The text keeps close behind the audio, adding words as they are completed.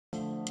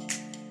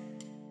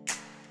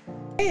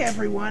Hey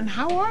everyone,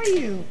 how are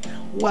you?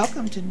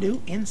 Welcome to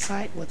New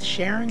Insight with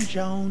Sharon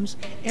Jones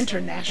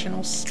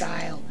International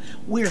Style.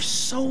 We're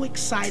so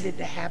excited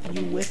to have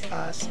you with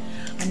us.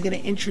 I'm going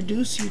to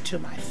introduce you to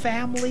my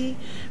family.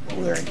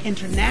 We're an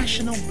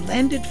international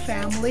blended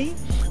family.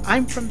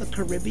 I'm from the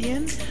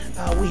Caribbean.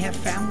 We have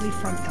family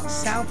from El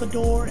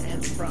Salvador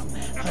and from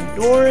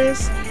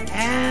Honduras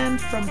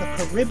and from the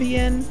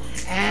Caribbean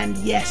and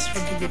yes,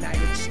 from the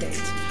United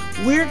States.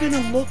 We're going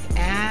to look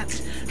at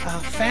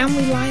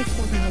family life.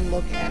 We're going to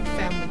look at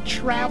family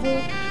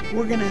travel.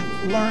 We're going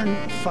to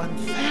learn fun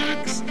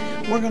facts.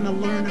 We're going to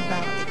learn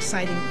about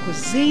exciting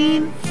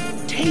cuisine,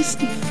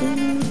 tasty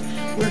food.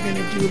 We're going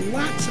to do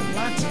lots and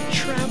lots of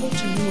travel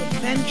to new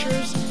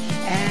adventures.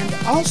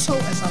 And also,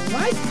 as a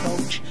life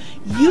coach,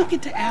 you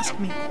get to ask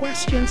me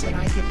questions and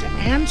I get to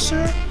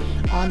answer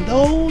on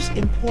those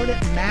important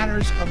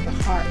matters of the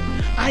heart.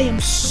 I am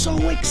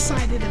so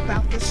excited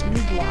about this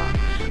new blog.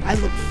 I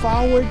look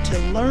forward to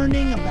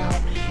learning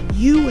about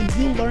you and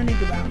you learning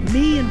about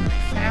me and my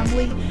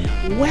family.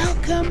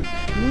 Welcome.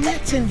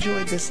 Let's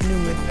enjoy this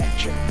new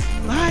adventure.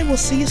 Bye. We'll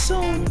see you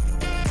soon.